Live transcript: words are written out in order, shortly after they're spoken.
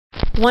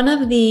One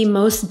of the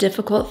most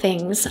difficult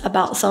things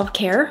about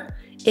self-care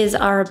is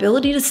our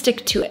ability to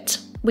stick to it.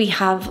 We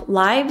have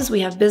lives, we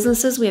have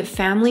businesses, we have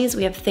families,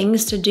 we have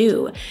things to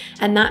do.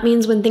 And that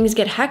means when things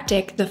get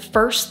hectic, the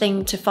first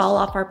thing to fall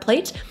off our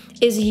plate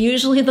is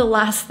usually the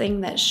last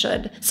thing that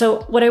should.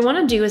 So what I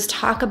wanna do is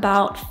talk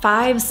about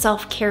 5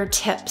 self-care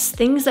tips,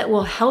 things that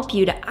will help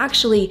you to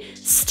actually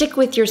stick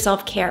with your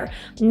self-care.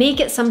 Make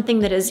it something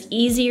that is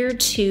easier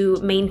to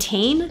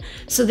maintain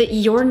so that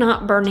you're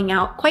not burning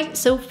out quite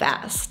so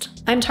fast.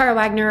 I'm Tara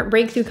Wagner,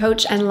 breakthrough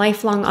coach and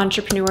lifelong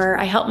entrepreneur.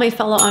 I help my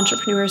fellow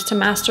entrepreneurs to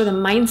master the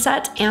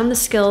mindset and the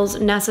skills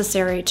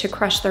necessary to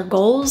crush their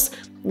goals,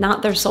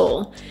 not their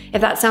soul.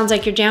 If that sounds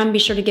like your jam, be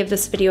sure to give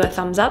this video a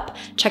thumbs up.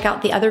 Check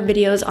out the other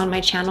videos on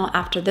my channel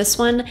after this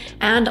one,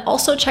 and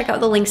also check out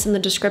the links in the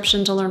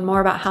description to learn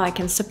more about how I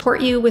can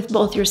support you with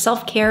both your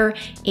self-care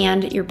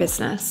and your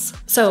business.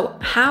 So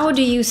how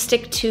do you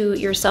stick to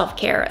your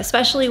self-care,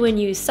 especially when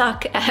you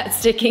suck at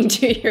sticking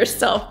to your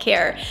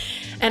self-care?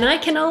 And I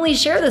can only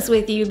share this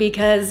with you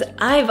because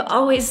I've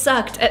always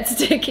sucked at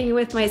sticking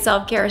with my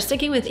self-care,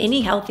 sticking with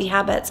any healthy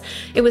habits.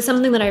 It was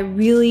something that I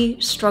really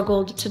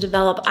struggled to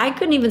develop. I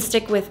couldn't even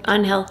stick with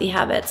unhealthy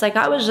habits. Like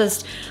I was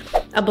just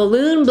a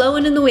balloon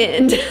blowing in the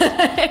wind.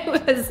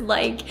 I was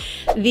like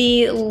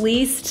the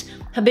least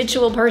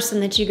habitual person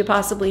that you could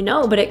possibly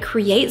know, but it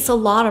creates a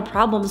lot of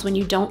problems when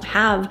you don't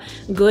have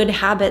good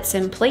habits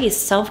in place.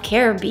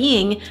 Self-care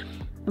being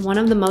one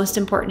of the most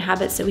important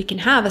habits that we can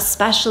have,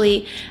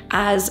 especially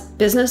as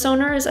business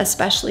owners,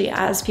 especially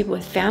as people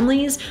with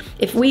families.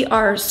 If we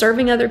are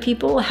serving other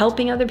people,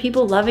 helping other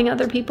people, loving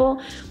other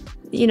people,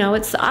 you know,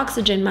 it's the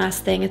oxygen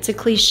mask thing. It's a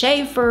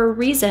cliche for a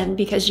reason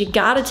because you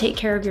gotta take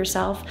care of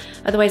yourself,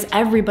 otherwise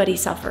everybody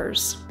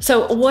suffers.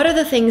 So what are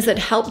the things that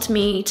helped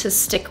me to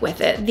stick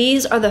with it?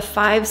 These are the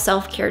 5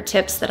 self-care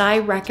tips that I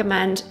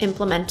recommend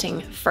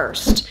implementing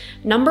first.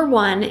 Number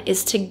 1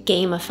 is to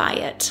gamify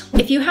it.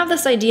 If you have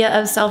this idea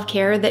of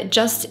self-care that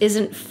just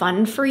isn't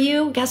fun for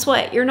you, guess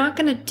what? You're not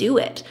gonna do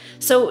it.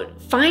 So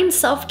find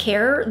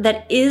self-care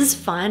that is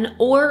fun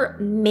or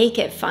make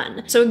it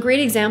fun. So a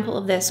great example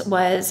of this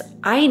was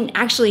I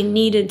actually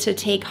needed to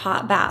take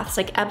hot baths,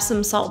 like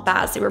Epsom salt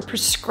baths. They were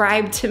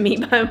prescribed to me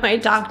by my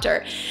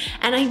doctor.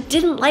 And I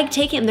didn't like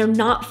taking them. They're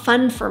not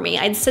fun for me.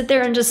 I'd sit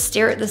there and just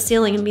stare at the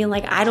ceiling and be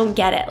like, I don't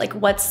get it. Like,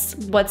 what's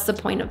the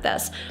point of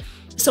this?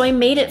 So I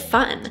made it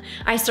fun.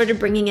 I started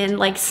bringing in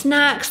like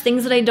snacks,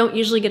 things that I don't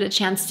usually get a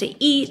chance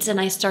to eat. And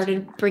I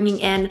started bringing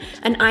in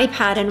an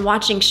iPad and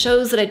watching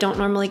shows that I don't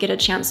normally get a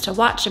chance to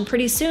watch. And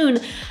pretty soon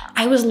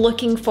I was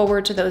looking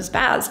forward to those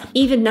baths.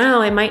 Even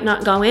now I might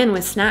not go in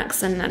with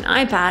snacks and an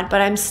iPad,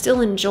 but I'm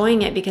still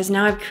enjoying it because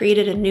now I've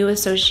created a new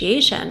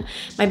association.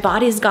 My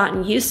body's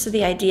gotten used to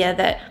the idea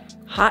that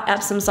hot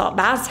Epsom salt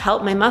baths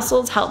help my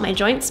muscles, help my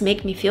joints,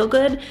 make me feel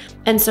good.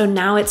 And so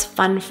now it's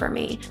fun for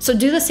me. So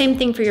do the same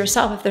thing for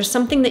yourself. If there's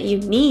something that you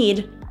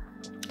need,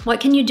 what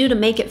can you do to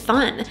make it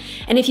fun?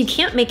 And if you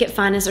can't make it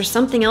fun, is there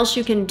something else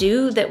you can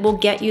do that will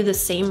get you the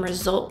same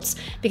results?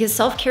 Because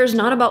self-care is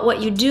not about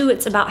what you do,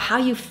 it's about how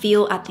you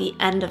feel at the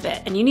end of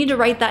it. And you need to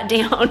write that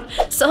down.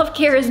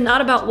 Self-care is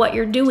not about what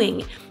you're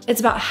doing. It's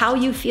about how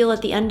you feel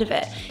at the end of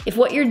it. If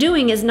what you're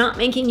doing is not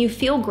making you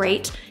feel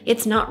great,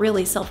 it's not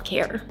really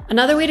self-care.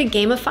 Another way to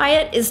gamify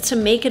it is to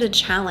make it a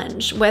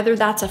challenge, whether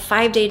that's a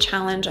 5-day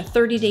challenge, a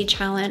 30-day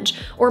challenge,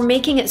 or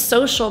making it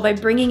social by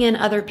bringing in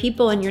other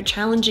people and you're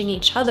challenging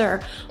each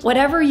other.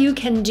 Whatever you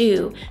can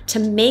do to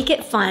make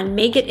it fun,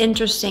 make it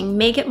interesting,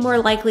 make it more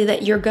likely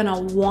that you're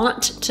gonna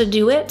want to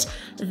do it,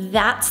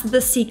 that's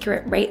the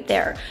secret right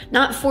there.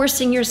 Not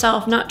forcing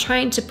yourself, not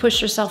trying to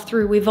push yourself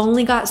through. We've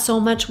only got so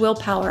much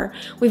willpower.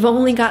 We've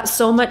only got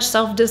so much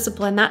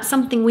self-discipline. That's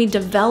something we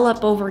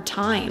develop over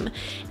time.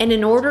 And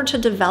in order to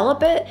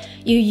develop it,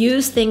 you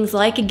use things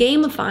like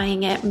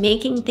gamifying it,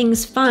 making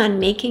things fun,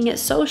 making it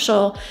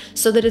social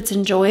so that it's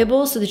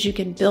enjoyable, so that you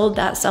can build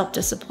that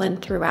self-discipline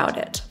throughout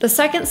it. The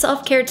second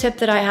self-care tip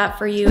that I have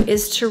for you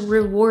is to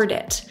reward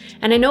it.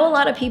 And I know a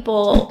lot of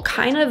people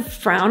kind of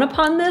frown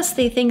upon this.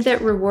 They think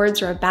that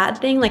rewards are a bad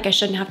thing, like I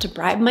shouldn't have to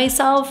bribe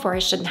myself or I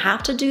shouldn't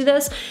have to do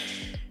this.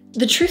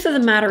 The truth of the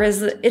matter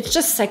is that it's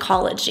just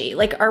psychology.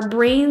 Like our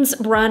brains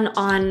run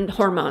on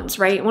hormones,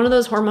 right? One of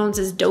those hormones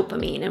is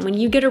dopamine. And when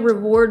you get a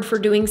reward for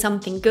doing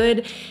something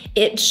good,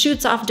 it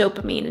shoots off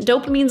dopamine. And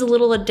dopamine's a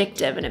little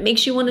addictive and it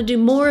makes you want to do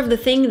more of the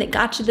thing that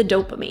got you the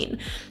dopamine.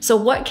 So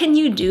what can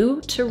you do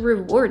to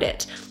reward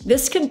it?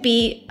 This could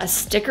be a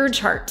sticker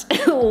chart.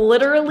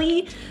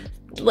 Literally,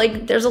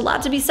 like there's a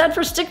lot to be said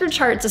for sticker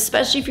charts,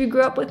 especially if you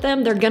grew up with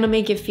them, they're gonna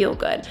make you feel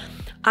good.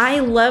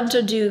 I love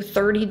to do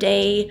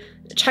 30-day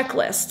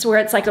checklists where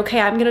it's like, okay,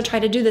 I'm gonna try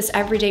to do this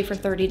every day for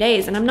 30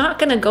 days. And I'm not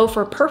gonna go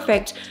for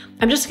perfect,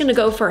 I'm just gonna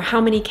go for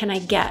how many can I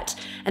get?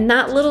 And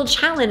that little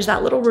challenge,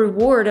 that little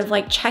reward of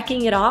like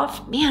checking it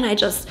off, man, I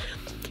just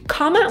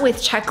comment with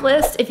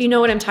checklists if you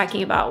know what I'm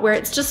talking about, where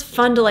it's just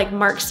fun to like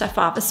mark stuff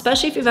off,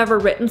 especially if you've ever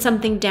written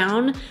something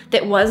down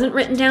that wasn't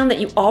written down that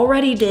you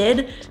already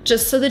did,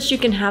 just so that you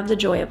can have the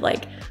joy of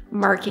like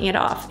marking it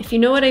off. If you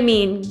know what I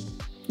mean,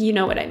 You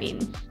know what I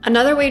mean.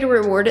 Another way to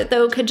reward it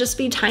though could just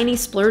be tiny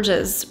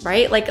splurges,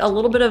 right? Like a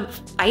little bit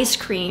of ice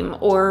cream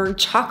or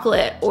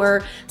chocolate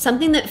or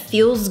something that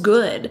feels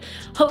good.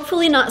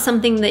 Hopefully not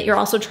something that you're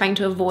also trying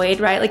to avoid,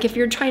 right? Like if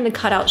you're trying to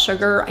cut out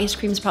sugar, ice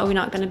cream is probably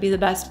not going to be the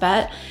best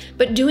bet,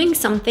 but doing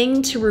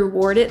something to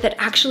reward it that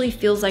actually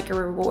feels like a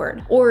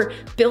reward, or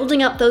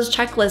building up those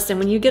checklists. And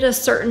when you get a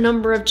certain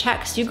number of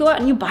checks, you go out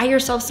and you buy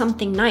yourself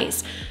something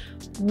nice.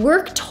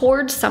 Work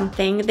towards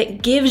something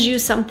that gives you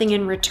something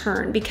in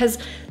return, because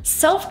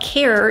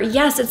self-care,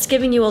 yes, it's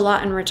giving you a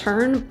lot in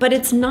return, but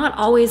it's not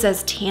always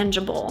as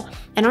tangible.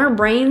 And our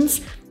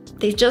brains,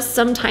 they just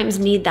sometimes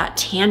need that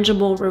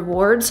tangible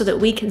reward so that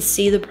we can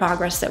see the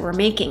progress that we're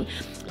making.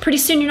 Pretty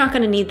soon you're not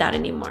going to need that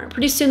anymore.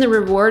 Pretty soon the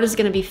reward is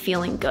going to be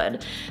feeling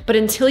good. But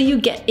until you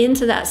get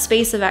into that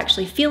space of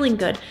actually feeling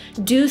good,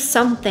 do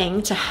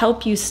something to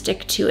help you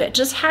stick to it.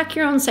 Just hack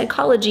your own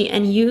psychology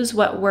and use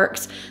what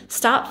works.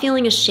 Stop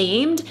feeling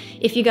ashamed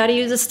if you got to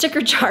use a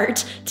sticker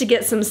chart to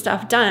get some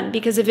stuff done,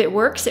 because if it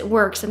works,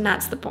 and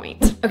that's the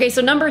point. Okay,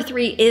 so number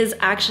 3 is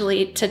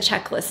actually to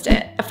checklist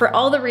it for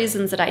all the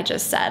reasons that I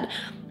just said.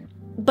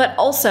 But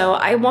also,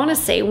 I want to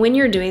say when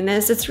you're doing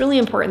this, it's really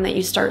important that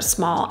you start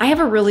small. I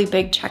have a really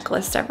big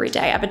checklist every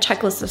day. I have a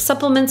checklist of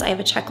supplements. I have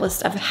a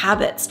checklist of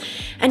habits,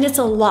 and it's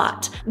a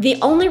lot. The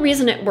only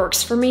reason it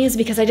works for me is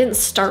because I didn't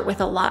start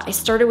with a lot. I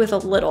started with a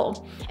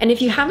little. And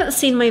if you haven't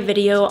seen my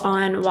video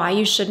on why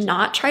you should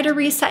not try to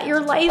reset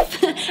your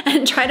life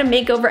and try to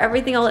make over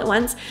everything all at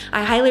once,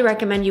 I highly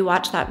recommend you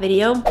watch that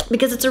video,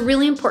 because it's a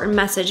really important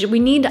message. We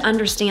need to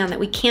understand that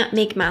we can't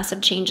make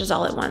massive changes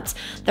all at once.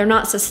 They're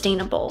not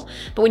sustainable.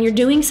 But when you're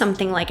doing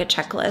something like a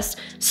checklist,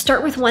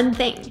 start with one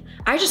thing.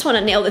 I just want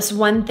to nail this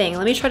one thing.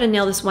 Let me try to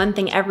nail this one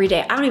thing every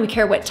day. I don't even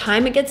care what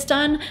time it gets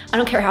done. I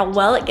don't care how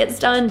well it gets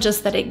done,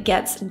 just that it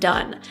gets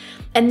done.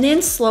 And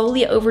then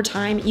slowly over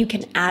time, you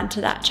can add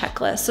to that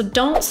checklist. So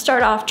don't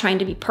start off trying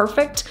to be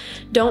perfect.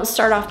 Don't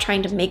start off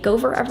trying to make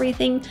over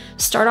everything.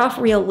 Start off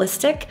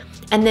realistic.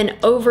 And then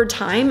over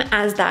time,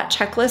 as that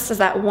checklist, as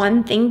that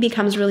one thing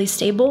becomes really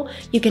stable,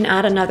 you can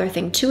add another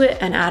thing to it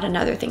and add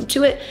another thing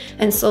to it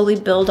and slowly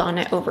build on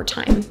it over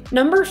time.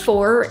 Number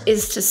 4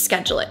 is to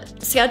schedule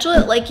it. Schedule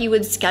it like you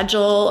would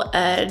schedule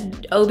an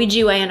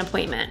OBGYN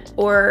appointment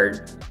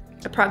or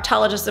a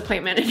proctologist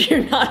appointment if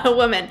you're not a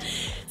woman.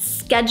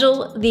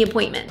 Schedule the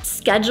appointment.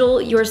 Schedule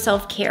your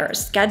self-care.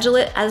 Schedule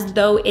it as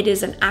though it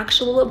is an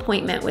actual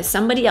appointment with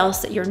somebody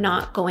else that you're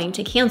not going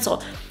to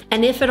cancel.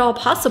 And if at all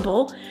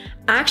possible,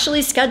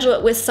 actually schedule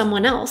it with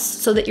someone else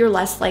so that you're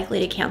less likely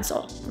to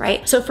cancel,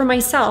 right? So for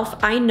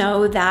myself, I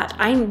know that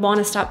I want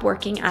to stop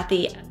working at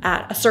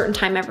a certain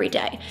time every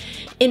day.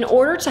 In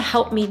order to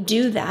help me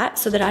do that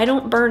so that I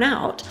don't burn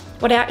out,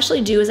 what I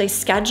actually do is I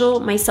schedule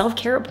my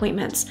self-care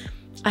appointments,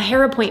 a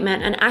hair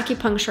appointment, an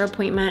acupuncture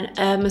appointment,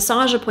 a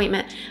massage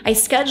appointment. I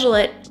schedule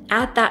it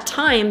at that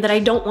time that I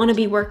don't want to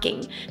be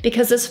working,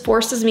 because this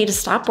forces me to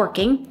stop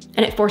working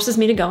and it forces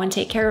me to go and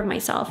take care of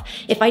myself.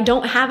 If I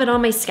don't have it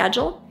on my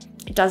schedule,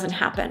 it doesn't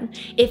happen.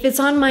 If it's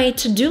on my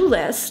to-do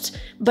list,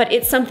 but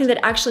it's something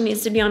that actually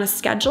needs to be on a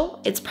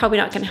schedule, it's probably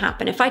not going to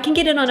happen. If I can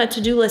get it on a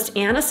to-do list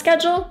and a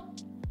schedule,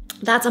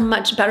 that's a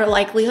much better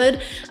likelihood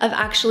of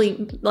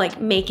actually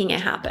making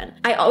it happen.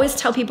 I always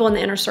tell people in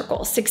the inner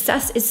circle,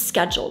 success is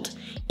scheduled.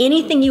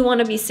 Anything you want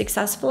to be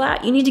successful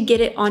at, you need to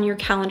get it on your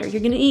calendar. You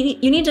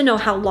need to know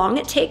how long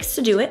it takes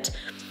to do it.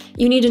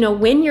 You need to know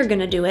when you're going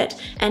to do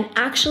it and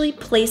actually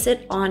place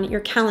it on your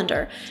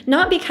calendar.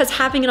 Not because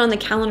having it on the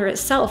calendar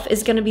itself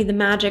is going to be the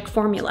magic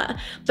formula,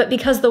 but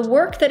because the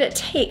work that it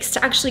takes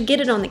to actually get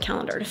it on the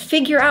calendar, to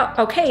figure out,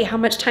 okay, how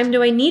much time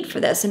do I need for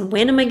this and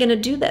when am I going to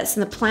do this,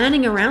 and the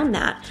planning around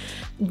that,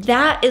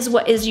 that is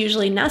what is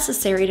usually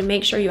necessary to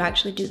make sure you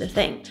actually do the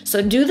thing.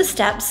 So do the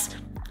steps,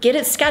 get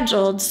it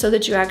scheduled so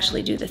that you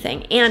actually do the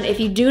thing. And if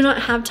you do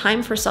not have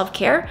time for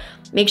self-care,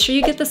 make sure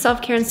you get the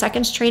self-care in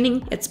seconds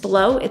training. It's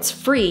below, it's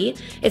free.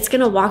 It's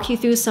gonna walk you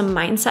through some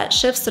mindset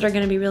shifts that are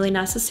gonna be really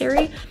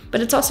necessary, but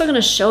it's also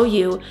gonna show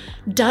you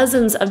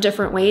dozens of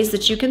different ways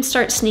that you can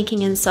start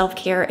sneaking in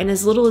self-care in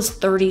as little as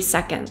 30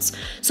 seconds.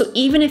 So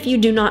even if you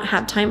do not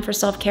have time for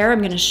self-care,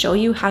 I'm gonna show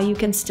you how you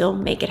can still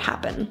make it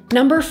happen.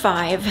 Number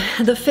 5,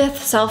 the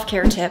 5th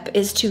self-care tip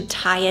is to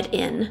tie it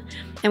in.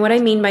 And what I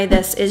mean by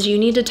this is you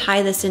need to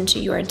tie this into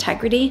your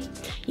integrity.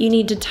 You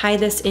need to tie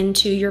this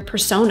into your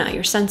persona,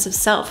 your sense of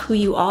self, who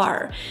you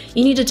are.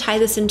 You need to tie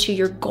this into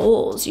your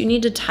goals. You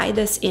need to tie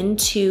this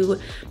into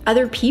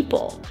other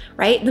people,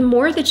 right? The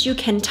more that you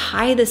can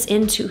tie this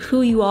into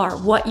who you are,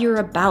 what you're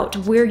about,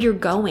 where you're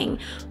going,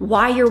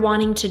 why you're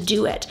wanting to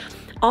do it,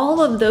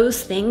 all of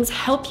those things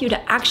help you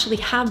to actually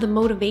have the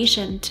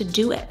motivation to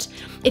do it.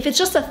 If it's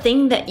just a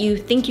thing that you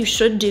think you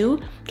should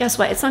do, guess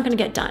what? It's not gonna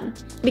get done,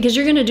 because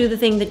you're gonna do the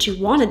thing that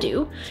you wanna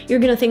do. You're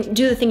gonna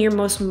do the thing you're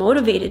most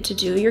motivated to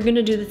do. You're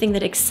gonna do the thing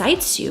that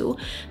excites you,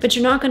 but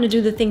you're not gonna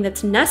do the thing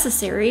that's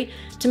necessary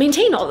to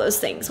maintain all those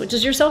things, which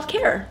is your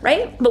self-care,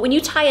 right? But when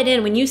you tie it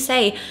in, when you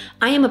say,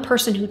 I am a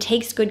person who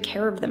takes good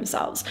care of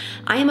themselves.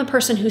 I am a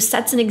person who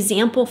sets an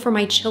example for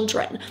my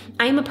children.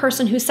 I am a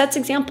person who sets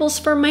examples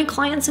for my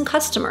clients and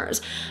customers.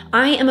 customers.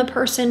 I am a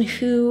person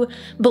who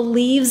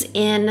believes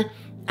in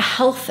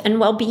health and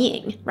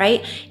well-being,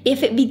 right?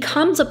 If it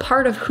becomes a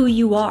part of who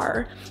you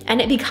are and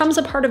it becomes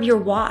a part of your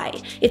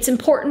why, it's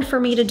important for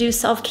me to do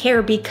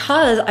self-care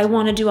because I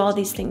want to do all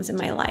these things in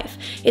my life.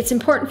 It's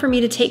important for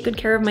me to take good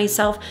care of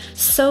myself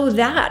so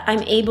that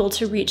I'm able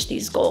to reach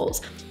these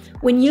goals.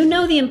 When you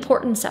know the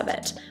importance of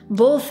it,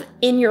 both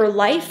in your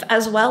life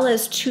as well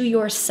as to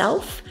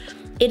yourself,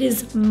 it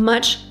is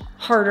much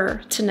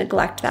harder to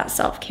neglect that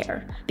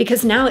self-care,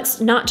 because now it's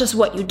not just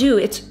what you do,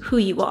 it's who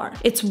you are.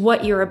 It's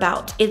what you're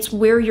about. It's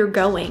where you're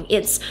going.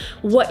 It's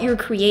what you're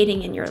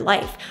creating in your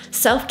life.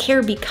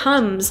 Self-care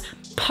becomes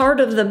part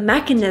of the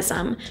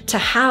mechanism to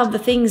have the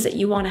things that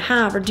you want to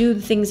have or do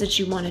the things that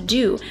you want to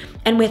do.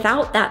 And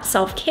without that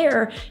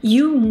self-care,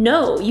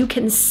 you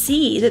can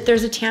see that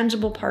there's a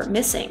tangible part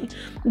missing.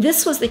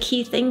 This was the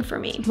key thing for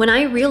me. When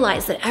I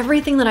realized that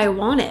everything that I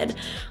wanted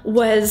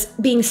was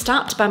being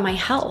stopped by my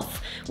health,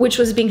 which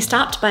was being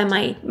stopped by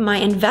my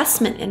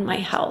investment in my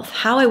health,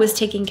 how I was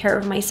taking care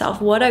of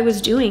myself, what I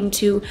was doing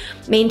to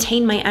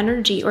maintain my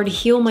energy or to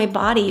heal my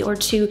body or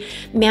to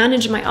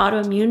manage my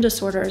autoimmune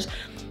disorders.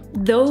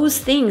 Those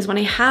things, when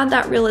I had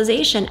that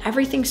realization,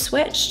 everything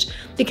switched,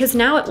 because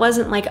now it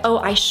wasn't like, oh,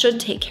 I should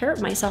take care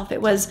of myself. It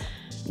was,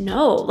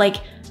 no, like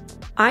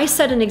I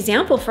set an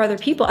example for other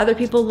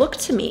people look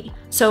to me.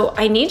 So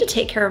I need to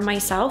take care of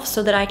myself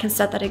so that I can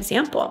set that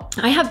example.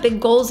 I have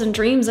big goals and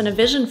dreams and a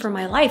vision for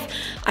my life.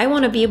 I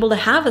want to be able to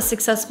have a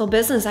successful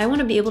business. I want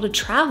to be able to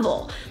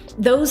travel.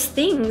 Those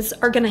things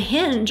are going to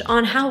hinge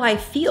on how I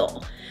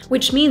feel,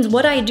 which means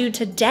what I do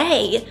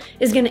today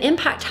is going to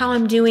impact how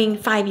I'm doing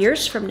 5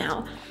 years from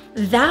now.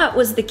 That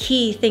was the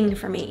key thing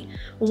for me.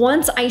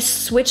 Once I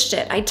switched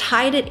it, I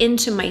tied it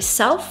into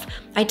myself,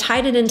 I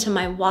tied it into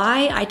my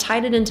why, I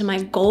tied it into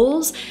my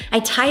goals,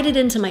 I tied it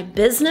into my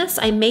business,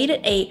 I made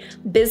it a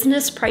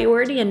business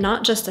priority and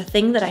not just a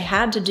thing that I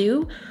had to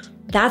do.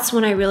 That's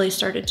when I really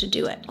started to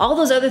do it. All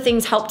those other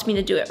things helped me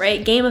to do it,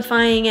 right?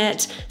 Gamifying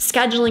it,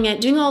 scheduling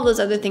it, doing all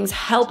those other things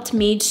helped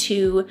me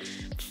to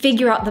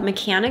figure out the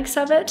mechanics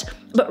of it,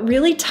 but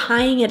really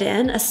tying it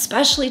in,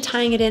 especially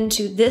tying it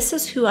into this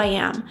is who I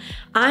am.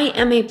 I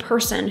am a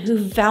person who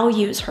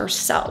values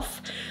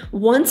herself.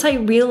 Once I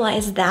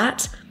realized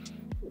that,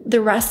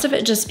 the rest of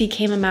it just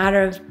became a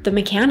matter of the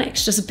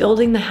mechanics, just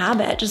building the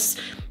habit,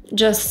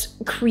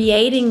 just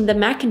creating the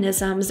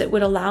mechanisms that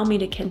would allow me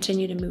to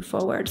continue to move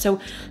forward. So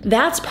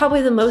that's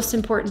probably the most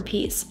important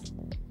piece.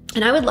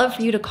 And I would love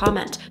for you to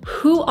comment.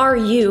 Who are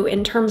you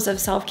in terms of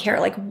self-care?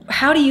 Like,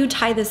 how do you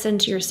tie this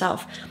into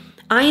yourself?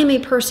 I am a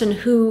person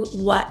who,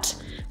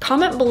 what?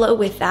 Comment below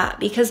with that,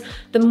 because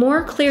the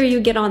more clear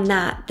you get on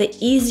that, the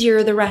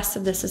easier the rest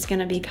of this is going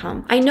to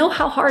become. I know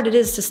how hard it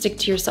is to stick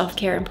to your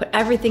self-care and put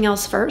everything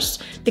else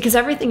first, because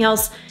everything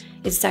else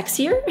is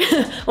sexier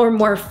or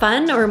more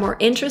fun or more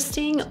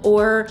interesting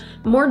or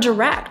more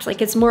direct.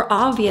 Like, it's more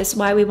obvious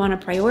why we want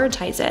to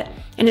prioritize it.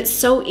 And it's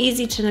so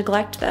easy to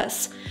neglect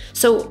this.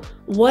 So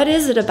what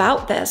is it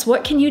about this?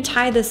 What can you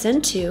tie this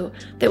into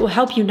that will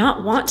help you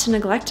not want to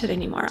neglect it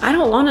anymore? I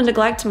don't want to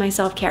neglect my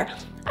self-care.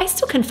 I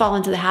still can fall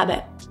into the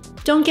habit.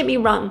 Don't get me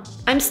wrong.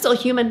 I'm still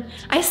human.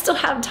 I still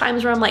have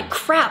times where I'm like,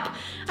 crap,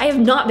 I have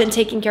not been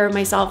taking care of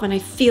myself and I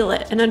feel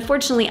it. And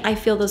unfortunately, I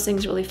feel those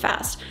things really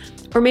fast.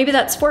 Or maybe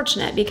that's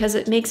fortunate because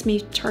it makes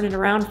me turn it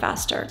around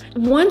faster.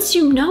 Once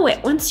you know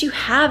it, once you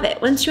have it,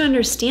 once you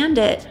understand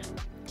it,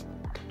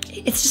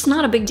 it's just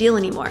not a big deal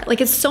anymore.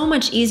 Like, it's so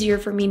much easier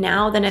for me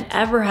now than it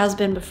ever has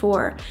been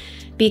before,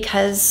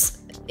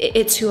 because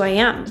it's who I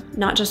am,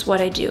 not just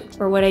what I do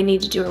or what I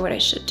need to do or what I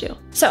should do.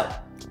 So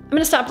I'm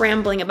gonna stop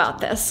rambling about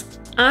this.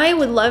 I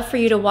would love for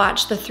you to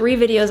watch the 3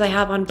 videos I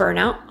have on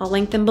burnout. I'll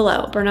link them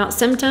below. Burnout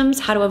symptoms,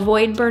 how to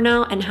avoid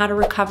burnout, and how to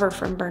recover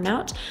from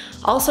burnout.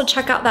 Also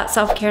check out that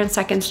self-care in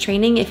seconds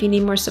training if you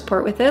need more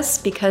support with this,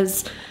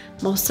 because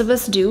most of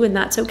us do, and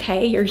that's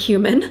okay, you're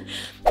human.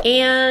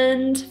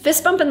 And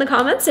fist bump in the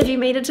comments if you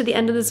made it to the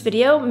end of this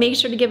video. Make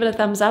sure to give it a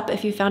thumbs up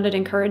if you found it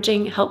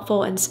encouraging,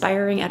 helpful,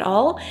 inspiring at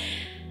all.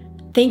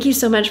 Thank you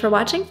so much for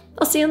watching.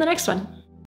 I'll see you in the next one.